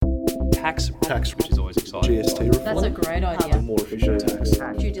tax, which is always exciting. GST reform. That's a great idea. More efficient tax.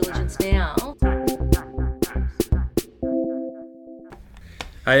 Due diligence now.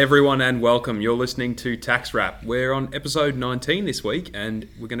 Hey everyone and welcome. You're listening to Tax Wrap. We're on episode 19 this week and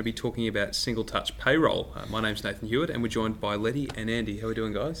we're going to be talking about single touch payroll. My name's Nathan Hewitt and we're joined by Letty and Andy. How are we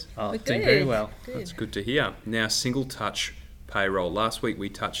doing, guys? Oh, We're doing good. very well. Good. That's good to hear. Now, single touch payroll. Last week we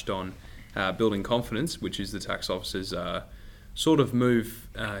touched on building confidence, which is the tax officer's sort of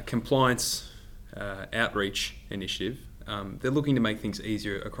compliance outreach initiative. They're looking to make things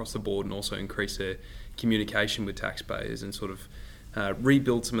easier across the board and also increase their communication with taxpayers and sort of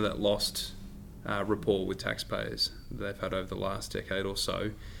rebuild some of that lost rapport with taxpayers that they've had over the last decade or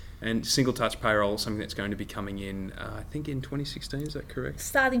so. And single touch payroll is something that's going to be coming in, I think in 2016, is that correct?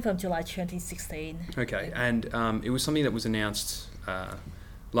 Starting from July 2016. Okay, and it was something that was announced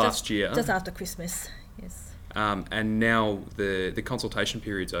last year. Just after Christmas, yes. And now the consultation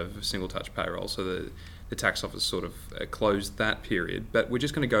period's over for single touch payroll, so the tax office sort of closed that period. But we're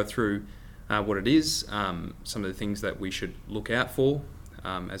just going to go through what it is, some of the things that we should look out for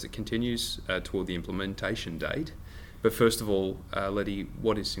as it continues toward the implementation date. But first of all, Letty,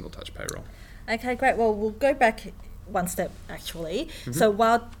 what is single touch payroll? Okay, great. Well, we'll go back one step actually. Mm-hmm. So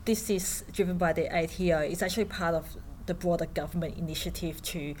while this is driven by the ATO, it's actually part of the broader government initiative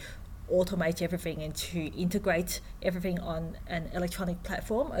to automate everything and to integrate everything on an electronic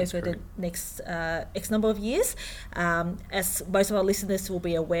platform over the next X number of years. As most of our listeners will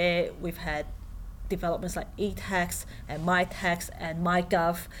be aware, we've had developments like eTax and MyTax and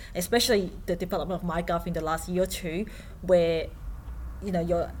MyGov, especially the development of MyGov in the last year or two, where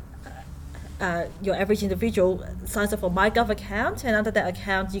your average individual signs up for MyGov account, and under that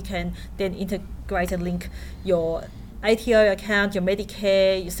account you can then integrate and link your ATO account, your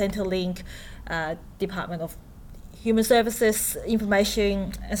Medicare, your Centrelink, Department of Human Services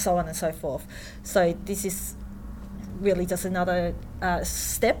information, and so on and so forth. So this is really just another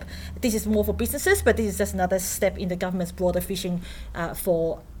step. This is more for businesses, but this is just another step in the government's broader vision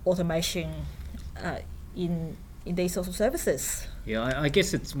for automation in these sorts of services. Yeah, I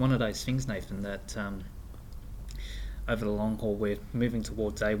guess it's one of those things, Nathan, that over the long haul we're moving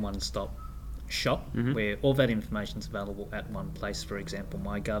towards a one-stop shop where all that information is available at one place, for example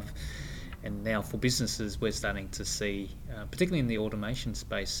MyGov. And now for businesses we're starting to see, particularly in the automation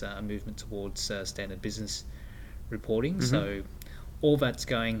space, a movement towards standard business reporting. So all that's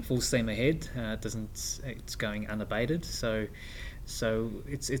going full steam ahead. It's going unabated. So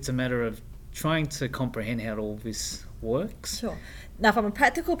it's a matter of trying to comprehend how all this works. Sure. Now, from a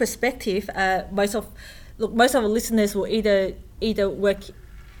practical perspective, most of our listeners will either work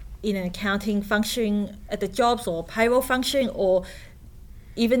in an accounting function at the jobs or payroll function, or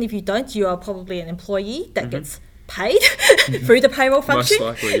even if you don't, you are probably an employee that gets paid through the payroll function.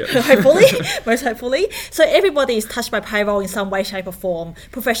 Most likely, yeah. Most hopefully. So everybody is touched by payroll in some way, shape or form,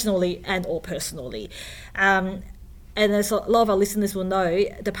 professionally and or personally. And as a lot of our listeners will know,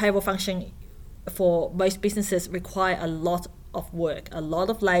 the payroll function for most businesses require a lot of work, a lot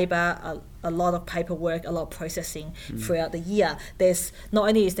of labour, a lot of paperwork, a lot of processing throughout the year. There's not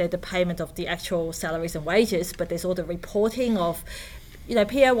only is there the payment of the actual salaries and wages, but there's all the reporting of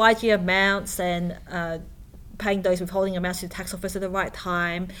PAYG amounts and paying those withholding amounts to the tax office at the right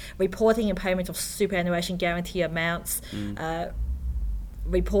time, reporting and payment of superannuation guarantee amounts,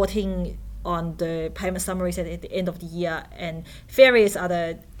 reporting on the payment summaries at the end of the year, and various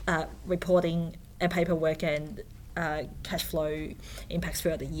other reporting and paperwork and cash flow impacts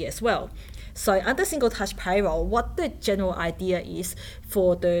throughout the year as well. So under single touch payroll, what the general idea is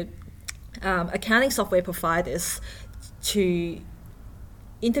for the accounting software providers to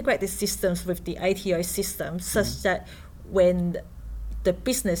integrate the systems with the ATO system such that when the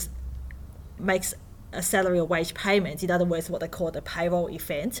business makes a salary or wage payment, in other words what they call the payroll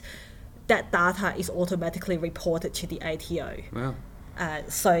event, that data is automatically reported to the ATO. Wow.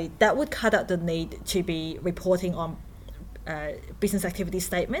 So that would cut out the need to be reporting on business activity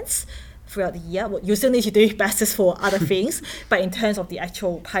statements throughout the year. Well, you still need to do BASs for other things, but in terms of the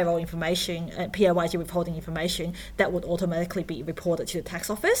actual payroll information and PAYG withholding information, that would automatically be reported to the tax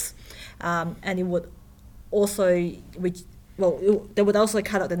office. And it would also, they would also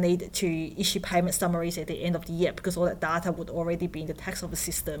cut out the need to issue payment summaries at the end of the year, because all that data would already be in the tax office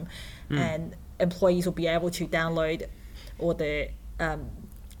system, and employees will be able to download all the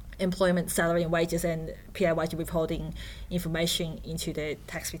employment, salary and wages and PAYG withholding information into the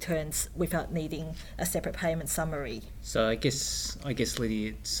tax returns without needing a separate payment summary. So I guess,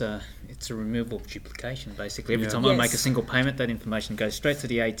 Lydia, it's a removal of duplication basically. Every time Yes. I make a single payment, that information goes straight to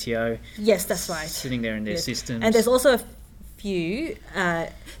the ATO. Yes, that's right. Sitting there in their system. And there's also a view,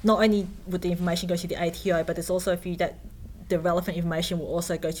 not only would the information go to the ATO, but there's also a view that the relevant information will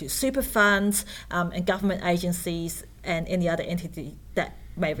also go to super funds and government agencies and any other entity that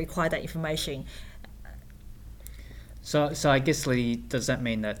may require that information. So I guess, Liddy, does that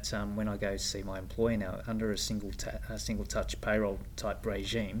mean that when I go see my employer now under a single touch payroll type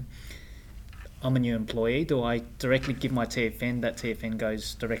regime, I'm a new employee? Do I directly give my TFN? That TFN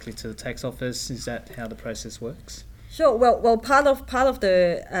goes directly to the tax office. Is that how the process works? Sure. Well, part of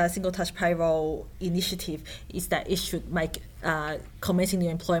the single touch payroll initiative is that it should make commencing new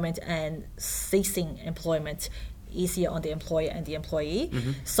employment and ceasing employment easier on the employer and the employee.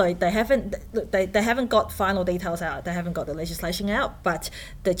 Mm-hmm. So they haven't got final details out. They haven't got the legislation out. But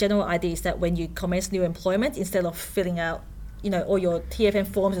the general idea is that when you commence new employment, instead of filling out, all your TFN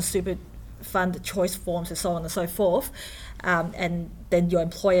forms and super fund choice forms and so on and so forth, and then your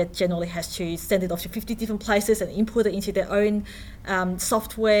employer generally has to send it off to 50 different places and input it into their own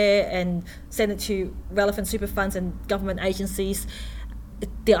software and send it to relevant super funds and government agencies.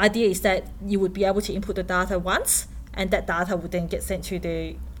 The idea is that you would be able to input the data once, and that data would then get sent to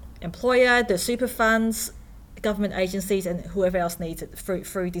the employer, the super funds, government agencies, and whoever else needs it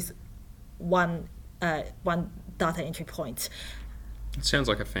through this one data entry point. It sounds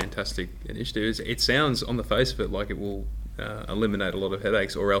like a fantastic initiative. It sounds on the face of it like it will eliminate a lot of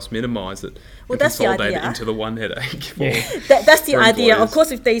headaches, or else minimise it and that's the consolidate it idea. into the one headache. That's the for idea. employers. Of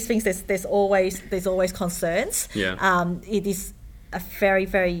course, with these things, there's always concerns. Yeah. It is a very,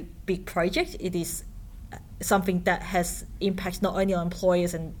 very big project. It is something that has impact not only on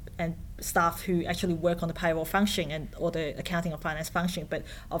employers and staff who actually work on the payroll function or the accounting or finance function, but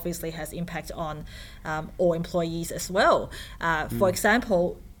obviously has impact on all employees as well. For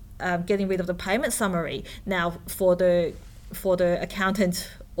example, getting rid of the payment summary. Now, for the accountant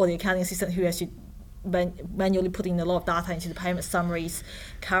or the accounting assistant who has to manually putting a lot of data into the payment summaries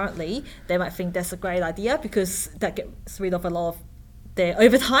currently, they might think that's a great idea because that gets rid of a lot of their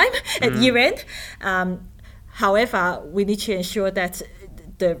overtime at year end. However, we need to ensure that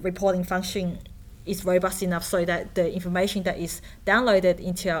the reporting function is robust enough so that the information that is downloaded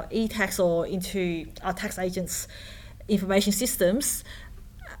into our e-tax or into our tax agents' information systems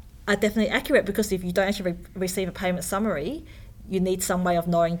are definitely accurate, because if you don't actually receive a payment summary, you need some way of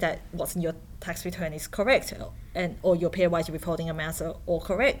knowing that what's in your tax return is correct or your PAYG withholding amounts are all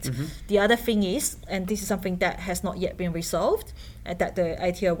correct. The other thing is, and this is something that has not yet been resolved, that the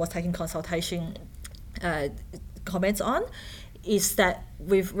ATO was taking consultation comments on, is that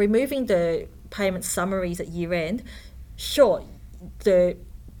with removing the payment summaries at year end, sure, the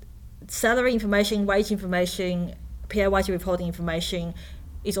salary information, wage information, PAYG withholding information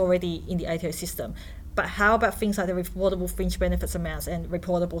is already in the ATO system. But how about things like the reportable fringe benefits amounts and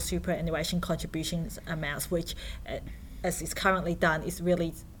reportable superannuation contributions amounts, which, as is currently done, is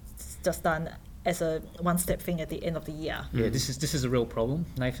really just done as a one-step thing at the end of the year. Yeah, this is a real problem,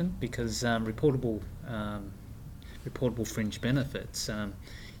 Nathan, because reportable fringe benefits,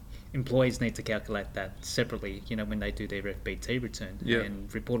 employees need to calculate that separately, when they do their FBT return. Yeah. And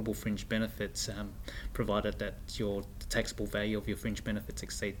reportable fringe benefits, provided that the taxable value of your fringe benefits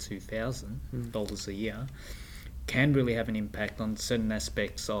exceed $2,000 a year, can really have an impact on certain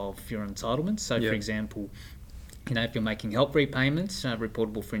aspects of your entitlements. So, for example, if you're making help repayments,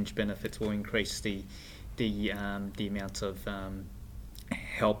 reportable fringe benefits will increase the amount of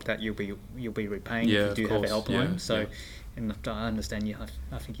help that you'll be repaying if you do have a help loan. So, and I understand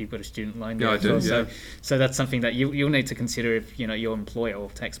I think you've got a student loan there. Yeah, I do. Well. So that's something that you'll need to consider if your employer or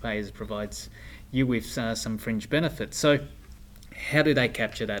taxpayers provides you with some fringe benefits. So, how do they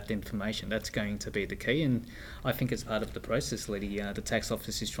capture that information? That's going to be the key, and I think as part of the process, Liddy, the tax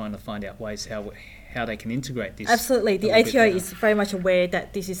office is trying to find out ways how they can integrate this. Absolutely, the ATO is very much aware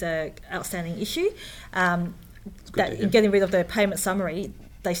that this is an outstanding issue. That in getting rid of the payment summary,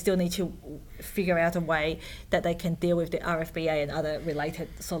 they still need to figure out a way that they can deal with the RFBA and other related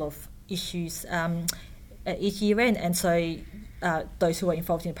sort of issues at each year end. And so those who are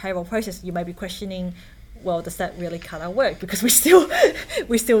involved in the payroll process, you may be questioning, well, does that really cut our work? Because we still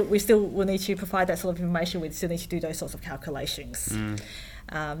will need to provide that sort of information. We still need to do those sorts of calculations.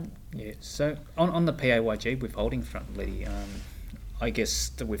 So on the PAYG withholding front, Liddy, I guess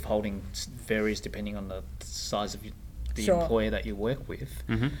the withholding varies depending on the size of the employer that you work with.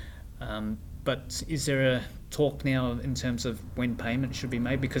 But is there a talk now in terms of when payment should be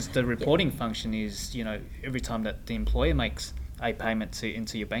made? Because the reporting function is, every time that the employer makes a payment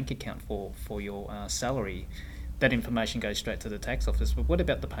into your bank account for your salary, that information goes straight to the tax office. But what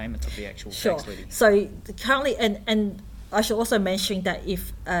about the payment of the actual tax, Liddy? So currently, and I should also mention that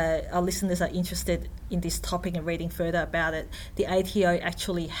if our listeners are interested in this topic and reading further about it, the ATO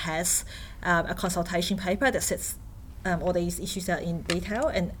actually has a consultation paper that sets all these issues out in detail,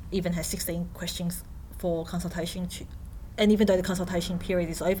 and even has 16 questions for consultation. And even though the consultation period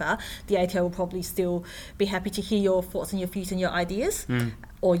is over, the ATO will probably still be happy to hear your thoughts and your views and your ideas,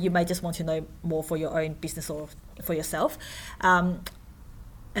 or you may just want to know more for your own business or for yourself. And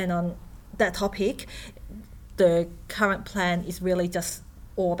on that topic, the current plan is really just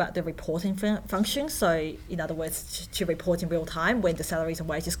all about the reporting function. So, in other words, to report in real time when the salaries and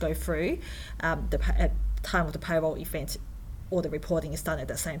wages go through at time of the payroll event, all the reporting is done at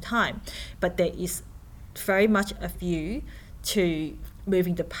the same time. But there is very much a view to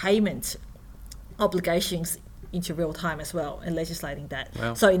moving the payment obligations into real time as well, and legislating that.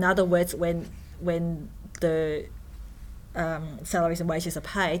 Wow. So, in other words, when the salaries and wages are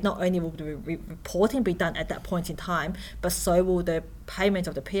paid, not only will the reporting be done at that point in time, but so will the payment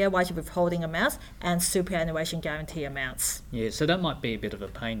of the PAYG withholding amounts and superannuation guarantee amounts. Yeah, so that might be a bit of a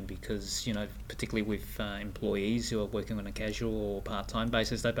pain because, particularly with employees who are working on a casual or part-time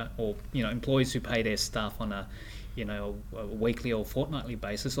basis, or employees who pay their staff on a weekly or fortnightly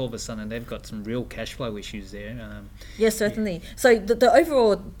basis, all of a sudden they've got some real cash flow issues there. Yes, certainly. Yeah. So the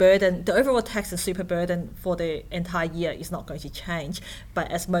overall burden, the overall tax and super burden for the entire year is not going to change.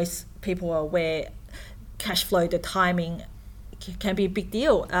 But as most people are aware, cash flow, the timing can be a big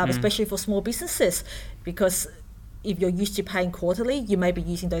deal, especially for small businesses, because if you're used to paying quarterly, you may be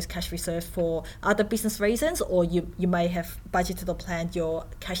using those cash reserves for other business reasons, or you may have budgeted or planned your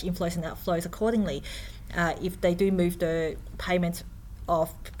cash inflows and outflows accordingly. If they do move the payment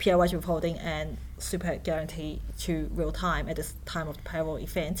of PAYG withholding and super guarantee to real time at the time of the payroll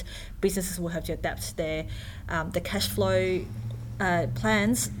event, businesses will have to adapt their the cash flow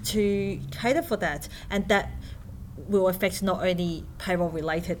plans to cater for that, and that will affect not only payroll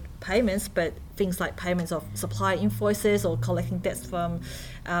related payments, but things like payments of supplier invoices or collecting debts from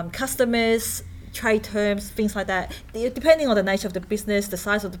customers, trade terms, things like that. Depending on the nature of the business, the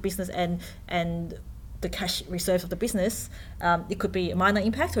size of the business, and the cash reserves of the business, it could be a minor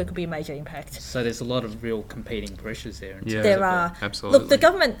impact or it could be a major impact. So there's a lot of real competing pressures there. There are. Absolutely. Look,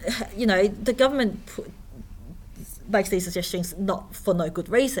 the government makes these suggestions not for no good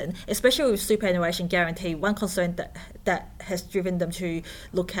reason, especially with superannuation guarantee. One concern that has driven them to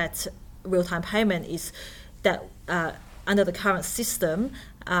look at real-time payment is that under the current system,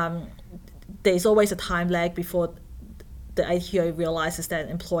 there's always a time lag before the ATO realises that an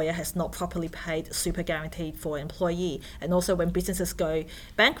employer has not properly paid super guaranteed for an employee. And also when businesses go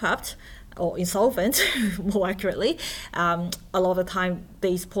bankrupt or insolvent, more accurately, a lot of the time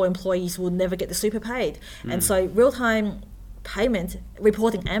these poor employees will never get the super paid. And so real-time payment,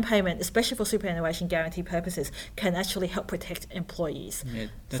 reporting and payment, especially for superannuation guarantee purposes, can actually help protect employees. Yeah,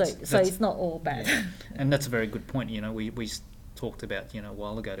 so it's not all bad. Yeah. And that's a very good point. We talked about, a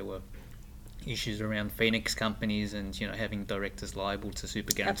while ago, there were issues around Phoenix companies and having directors liable to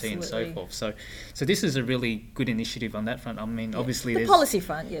super guarantee Absolutely. and so forth. So this is a really good initiative on that front. I mean, obviously the there's policy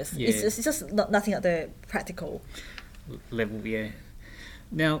front, yes. Yeah. It's just nothing at the practical level. Yeah.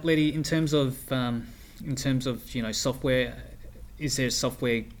 Now, Letty, in terms of software, is there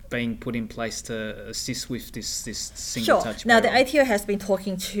software being put in place to assist with this single touch? Now, the payroll? ATO has been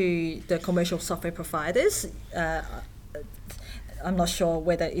talking to the commercial software providers. I'm not sure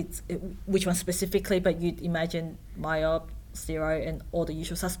which one specifically, but you'd imagine MYOB, Xero, and all the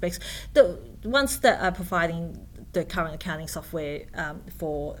usual suspects. The ones that are providing the current accounting software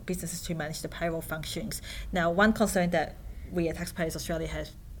for businesses to manage the payroll functions. Now, one concern that we at Taxpayers Australia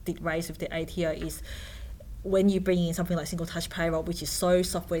did raise with the ATO is when you bring in something like single touch payroll, which is so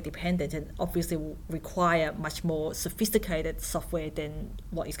software dependent and obviously will require much more sophisticated software than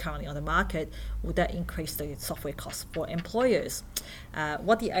what is currently on the market, would that increase the software costs for employers?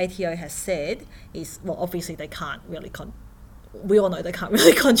 What the ATO has said is, well, obviously they can't really we all know they can't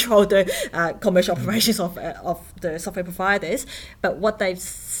really control the commercial operations of the software providers, but what they've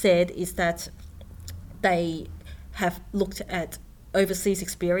said is that they have looked at overseas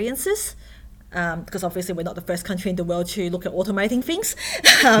experiences, because obviously we're not the first country in the world to look at automating things.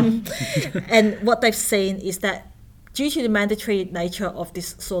 And what they've seen is that due to the mandatory nature of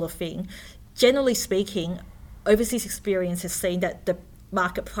this sort of thing, generally speaking, overseas experience has seen that the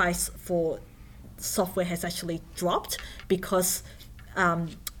market price for software has actually dropped because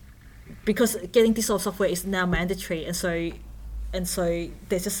getting this sort of software is now mandatory, and so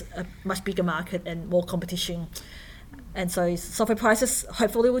there's just a much bigger market and more competition, and so software prices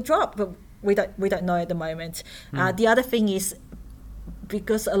hopefully will drop, but we don't know at the moment. The other thing is,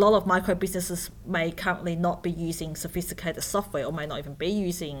 because a lot of micro businesses may currently not be using sophisticated software or may not even be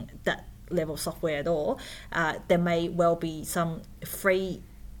using that level of software at all, there may well be some free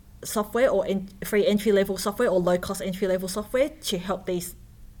software or free entry-level software or low-cost entry-level software to help these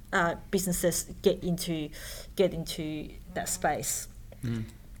businesses get into that space.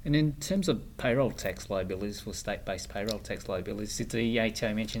 And in terms of payroll tax liabilities for state-based payroll tax liabilities, did the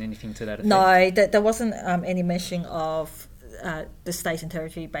ATO mention anything to that effect? No, there wasn't any mention of the state and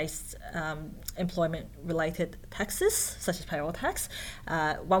territory-based employment-related taxes, such as payroll tax.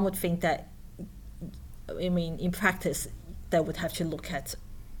 One would think that, in practice, they would have to look at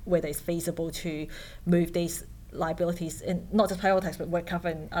whether it's feasible to move these liabilities, and not just payroll tax, but work cover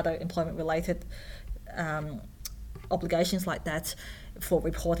and other employment-related obligations like that, for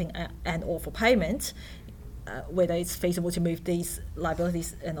reporting and or for payment, whether it's feasible to move these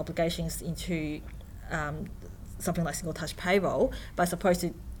liabilities and obligations into something like single touch payroll. But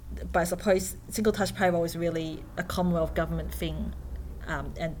I suppose single touch payroll is really a Commonwealth government thing,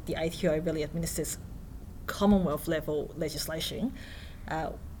 and the ATO really administers Commonwealth level legislation,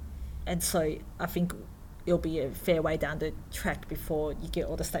 and so I think it'll be a fair way down the track before you get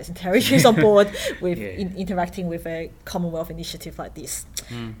all the states and territories on board with interacting with a Commonwealth initiative like this.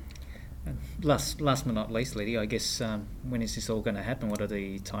 Last but not least, Lydia, I guess when is this all going to happen? What are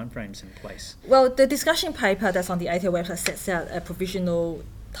the timeframes in place? Well, the discussion paper that's on the ATO website sets out a provisional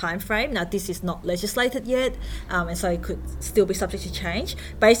timeframe. Now, this is not legislated yet, and so it could still be subject to change.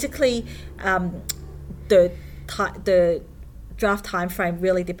 Basically, the draft timeframe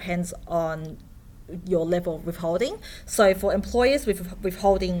really depends on your level of withholding. So for employers with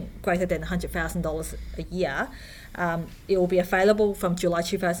withholding greater than $100,000 a year, it will be available from July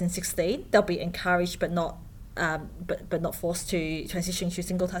 2016. They'll be encouraged but not forced to transition to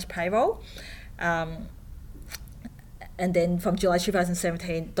single touch payroll. And then from July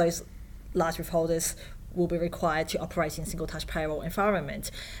 2017, those large withholders will be required to operate in single touch payroll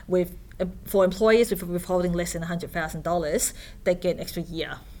environment. For employers with withholding less than $100,000, they get an extra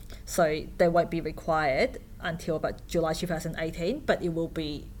year. So they won't be required until about July 2018, but it will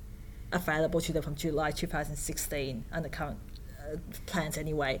be available to them from July 2016 under current plans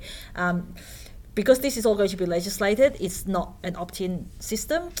anyway. Because this is all going to be legislated, it's not an opt-in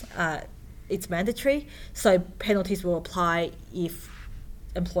system. It's mandatory, so penalties will apply if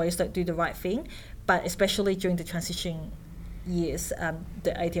employers don't do the right thing. But especially during the transition years,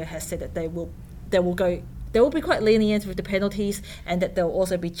 the ATO has said that they will be quite lenient with the penalties, and that there will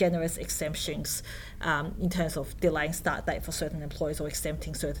also be generous exemptions in terms of delaying start date for certain employers or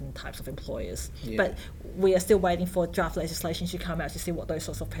exempting certain types of employers. Yeah. But we are still waiting for draft legislation to come out to see what those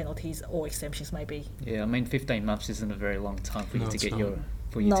sorts of penalties or exemptions may be. Yeah, 15 months isn't a very long time for you to get your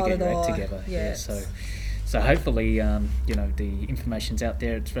Not get at your act all. together. Yes. So hopefully, the information's out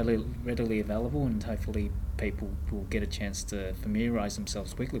there. It's readily available, and hopefully people will get a chance to familiarise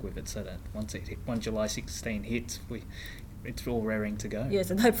themselves quickly with it, so that once July 16 hits, it's all raring to go.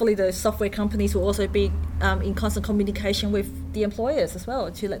 Yes, and hopefully the software companies will also be in constant communication with the employers as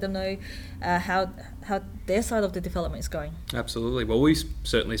well, to let them know how their side of the development is going. Absolutely. Well, we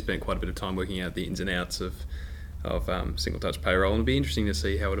certainly spent quite a bit of time working out the ins and outs of single touch payroll, and it'll be interesting to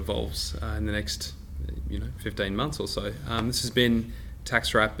see how it evolves in the next 15 months or so. This has been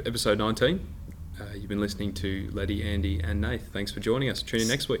Tax Wrap episode 19. You've been listening to Letty, Andy and Nath. Thanks for joining us. Tune in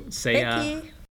next week. See ya. Thank you.